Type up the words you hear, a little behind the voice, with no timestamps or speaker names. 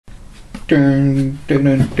Dun, dun,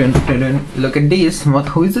 dun, dun, dun, dun. Look at this.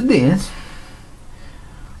 Who is this?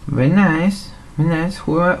 Very nice. Very nice.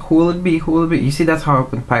 Who will it be? Who will it be? You see, that's how I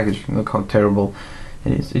open packaging. Look how terrible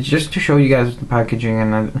it is. It's just to show you guys the packaging,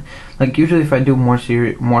 and like usually if I do more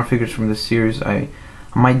figures from this series, I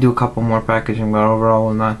might do a couple more packaging, but overall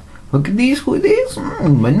will not. Look at these. Who it is?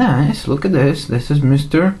 Very nice. Look at this. This is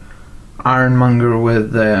Mr. Iron Monger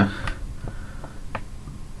with the.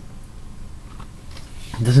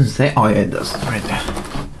 It doesn't say. Oh yeah, it does. Right there.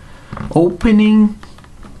 Opening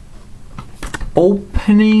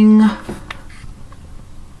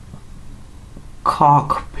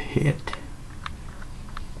cockpit.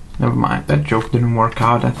 Never mind, that joke didn't work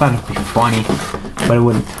out. I thought it'd be funny, but it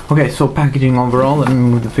wouldn't. Okay, so packaging overall. Let me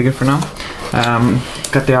move the figure for now.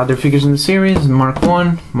 Got the other figures in the series. Mark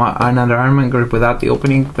 1, another Iron Man grip without the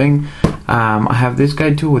opening thing. I have this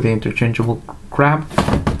guy too with the interchangeable crab.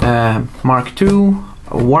 Mark 2,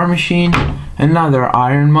 a War Machine, another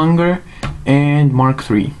Iron Monger, and Mark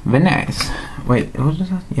 3. Very nice. Wait, what is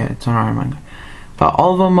that? Yeah, it's an Iron Monger. But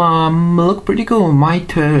all of them look pretty cool. Might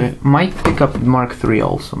pick up Mark 3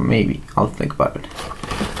 also. Maybe. I'll think about it.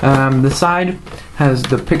 The side has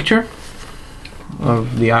the picture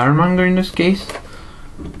of the Iron Monger in this case.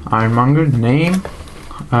 Iron Monger, the name.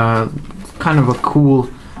 Kind of a cool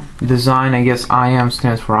design. I guess IM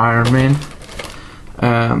stands for Iron Man.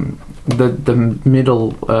 The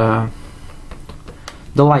middle,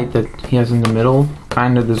 the light that he has in the middle,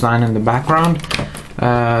 kind of design in the background.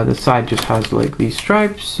 The side just has like these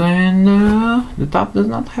stripes, and the top does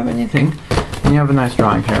not have anything. And you have a nice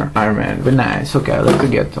drawing here, Iron Man. But nice. Okay, let's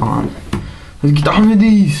get on. Let's get on with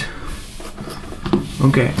these.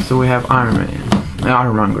 Okay, so we have Iron Man,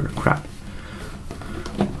 Iron Monger. Crap.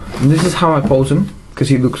 And this is how I pose him, because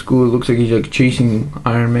he looks cool. It looks like he's like chasing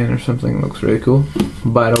Iron Man or something. It looks really cool.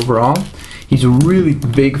 But overall, he's a really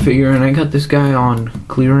big figure, and I got this guy on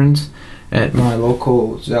clearance at my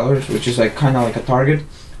local Zellers, which is like kind of like a Target.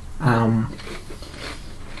 I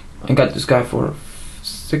got this guy for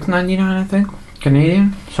 $6.99, I think,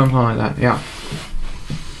 Canadian, something like that. Yeah.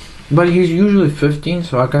 But he's usually 15,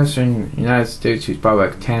 so I guess in the United States he's probably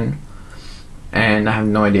like 10, and I have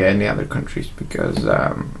no idea in the other countries because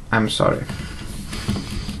I'm sorry.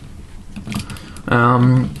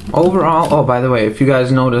 Overall, oh by the way, if you guys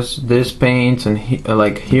notice this paint and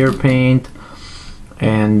like here paint,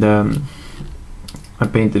 and I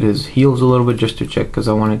painted his heels a little bit just to check because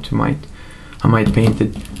I wanted to I might paint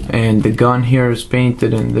it, and the gun here is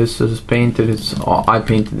painted, and this is painted. It's all, I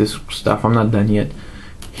painted this stuff. I'm not done yet.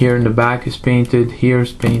 Here in the back is painted. Here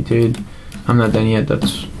is painted. I'm not done yet.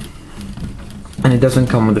 And it doesn't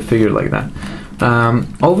come with a figure like that.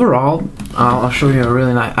 Overall, I'll show you a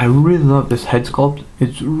really nice. I really love this head sculpt.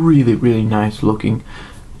 It's really nice looking.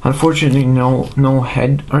 Unfortunately, no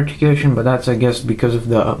head articulation, but that's I guess because of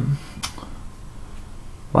the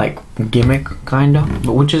like gimmick kinda,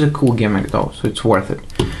 but which is a cool gimmick though, so it's worth it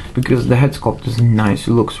because the head sculpt is nice.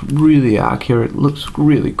 It looks really accurate. It looks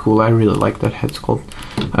really cool. I really like that head sculpt.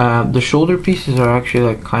 The shoulder pieces are actually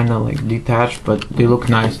like kind of like detached, but they look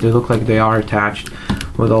nice. They look like they are attached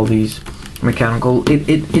with all these mechanical.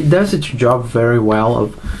 It does its job very well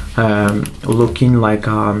of looking like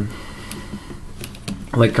a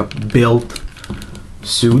built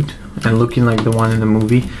suit and looking like the one in the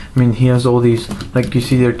movie. I mean, he has all these, like you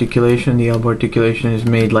see the articulation, the elbow articulation is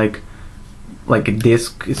made like a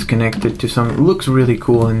disc is connected to some. It looks really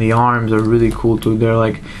cool, and the arms are really cool too. They're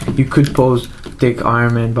like, you could take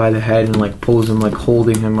Iron Man by the head and like pose him like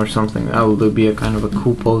holding him or something. That would be a kind of a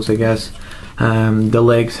cool pose, I guess. The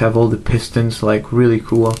legs have all the pistons, like really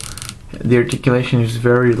cool. The articulation is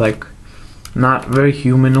very like, not very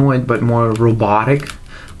humanoid, but more robotic,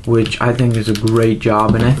 which I think is a great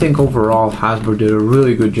job. And I think overall Hasbro did a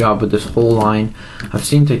really good job with this whole line. I've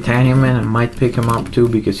seen Titanium Man, I might pick him up too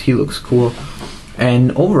because he looks cool.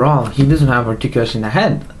 And overall, he doesn't have articulation in the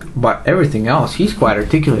head, but everything else, he's quite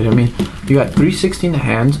articulate. I mean, you got 360 in the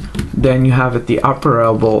hands, then you have at the upper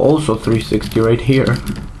elbow also 360 right here.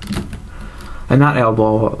 And not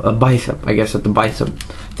elbow, a bicep, I guess at the bicep,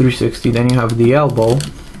 360. Then you have the elbow,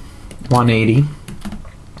 180.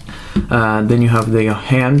 Then you have the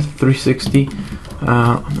hand, 360.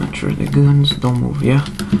 I'm not sure, the guns don't move. Yeah,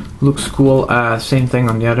 looks cool. Same thing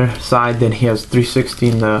on the other side. Then he has 360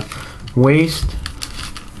 in the waist.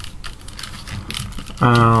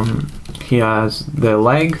 He has the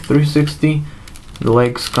leg, 360. The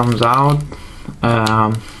legs comes out.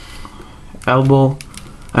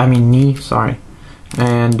 Knee, sorry,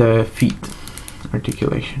 and feet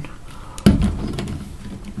articulation.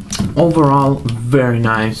 Overall, very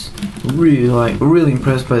nice. Really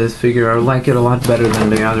impressed by this figure. I like it a lot better than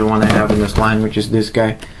the other one I have in this line, which is this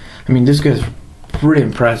guy. I mean, this guy's pretty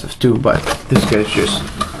impressive too, but this guy's just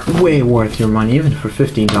way worth your money. Even for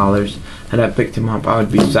 $15, had I picked him up, I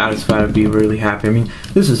would be satisfied. I'd be really happy. I mean,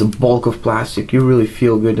 this is a bulk of plastic. You really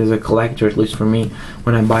feel good as a collector, at least for me.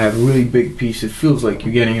 When I buy a really big piece, it feels like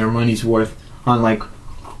you're getting your money's worth on, like,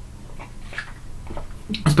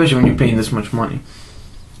 especially when you're paying this much money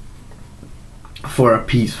for a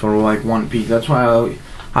piece, for like one piece. That's why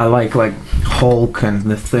I like Hulk and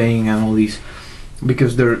the Thing and all these,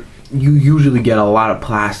 because you usually get a lot of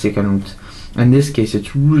plastic, and in this case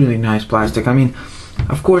it's really nice plastic. I mean,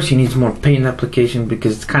 of course he needs more paint application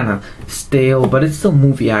because it's kind of stale, but it's still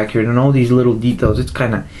movie accurate, and all these little details, it's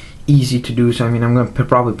kind of easy to do. So I mean, I'm going to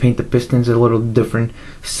probably paint the pistons a little different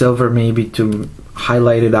silver, maybe to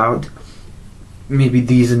highlight it out. Maybe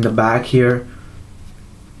these in the back here,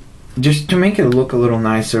 just to make it look a little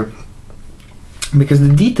nicer, because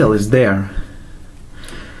the detail is there.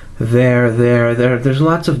 There's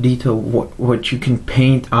lots of detail what you can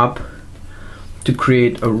paint up to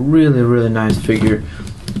create a really nice figure.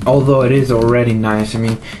 Although it is already nice. I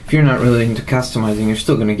mean, if you're not really into customizing, you're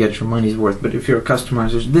still gonna get your money's worth. But if you're a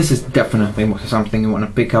customizer, this is definitely something you want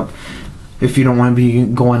to pick up if you don't want to be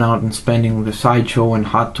going out and spending with a Sideshow and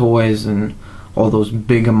Hot Toys and all those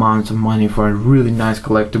big amounts of money for a really nice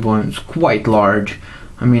collectible, and it's quite large.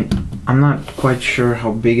 I mean, I'm not quite sure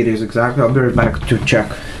how big it is exactly. I'll be right back to check.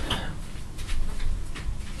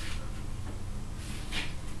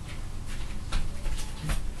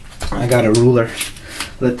 I got a ruler.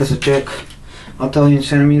 Let us check. I'll tell you in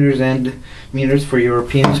centimeters and meters for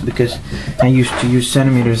Europeans, because I used to use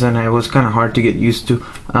centimeters and it was kind of hard to get used to.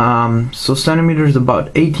 So centimeters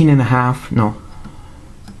about 18.5. No.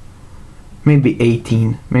 Maybe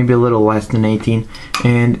 18, maybe a little less than 18,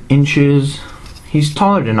 and inches, he's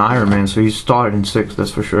taller than Iron Man, so he's taller than 6, that's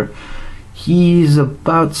for sure. He's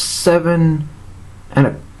about 7 and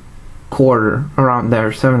a quarter, around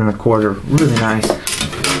there, 7 and a quarter, really nice,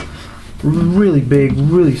 really big,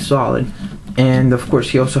 really solid. And of course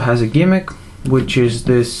he also has a gimmick, which is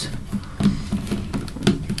this,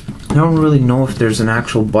 I don't really know if there's an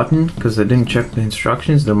actual button, because I didn't check the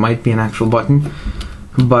instructions. There might be an actual button.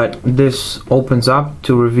 But this opens up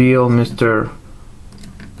to reveal Mr.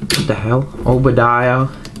 what the hell? Obadiah.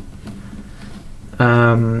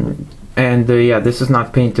 Yeah, this is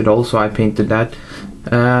not painted also, I painted that.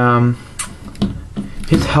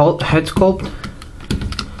 His head sculpt.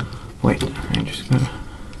 Wait, I just gotta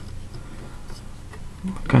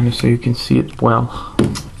kind of so you can see it well.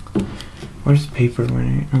 Where's the paper?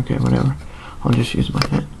 Okay, whatever. I'll just use my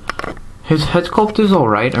hand. His head sculpt is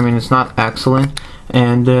alright. I mean, it's not excellent.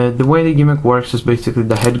 And the way the gimmick works is basically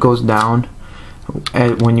the head goes down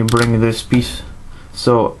when you bring this piece.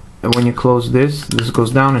 So when you close this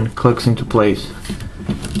goes down and clicks into place.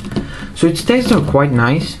 So it stays there quite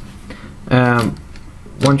nice.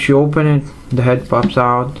 Once you open it, the head pops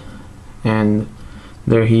out, and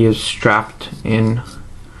there he is strapped in.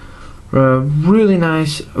 Really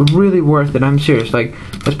nice, really worth it. I'm serious, like,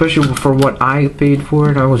 especially for what I paid for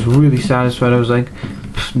it, I was really satisfied. I was like,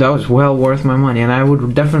 that was well worth my money, and I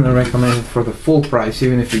would definitely recommend it for the full price,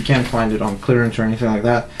 even if you can't find it on clearance or anything like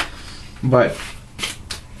that. But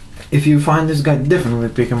if you find this guy, definitely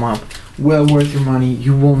pick him up. Well worth your money.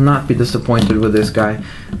 You will not be disappointed with this guy.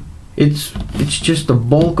 It's just a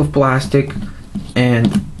bulk of plastic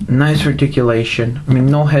and nice articulation. I mean,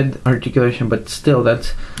 no head articulation, but still,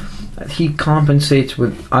 he compensates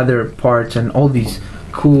with other parts and all these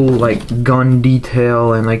cool like gun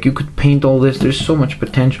detail, and like you could paint all this. There's so much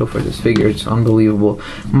potential for this figure. It's unbelievable.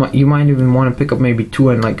 You might even want to pick up maybe 2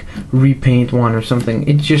 and like repaint one or something.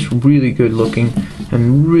 It's just really good looking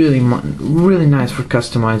and really nice for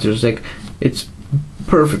customizers. Like, it's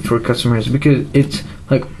perfect for customers because it's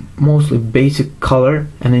like mostly basic color,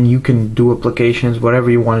 and then you can do applications,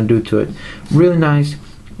 whatever you want to do to it. Really nice.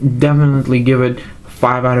 Definitely give it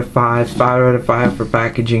 5 out of 5, 5 out of 5 for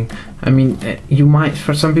packaging. I mean,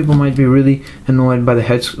 for some people might be really annoyed by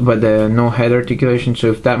the no head articulation, so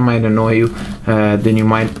if that might annoy you, then you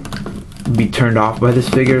might be turned off by this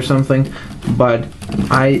figure or something. But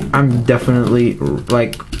I'm definitely,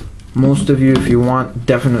 like most of you, if you want,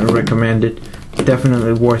 definitely recommend it.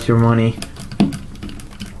 Definitely worth your money.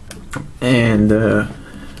 And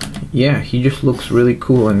yeah, he just looks really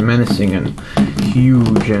cool and menacing and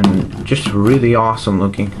huge and just really awesome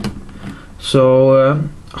looking. So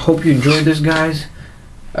hope you enjoyed this, guys.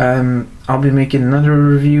 I'll be making another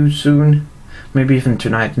review soon, maybe even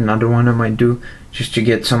tonight. Another one I might do, just to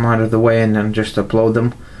get some out of the way and then just upload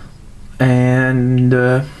them. And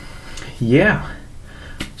yeah,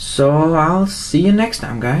 So I'll see you next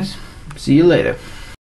time, guys. See you later.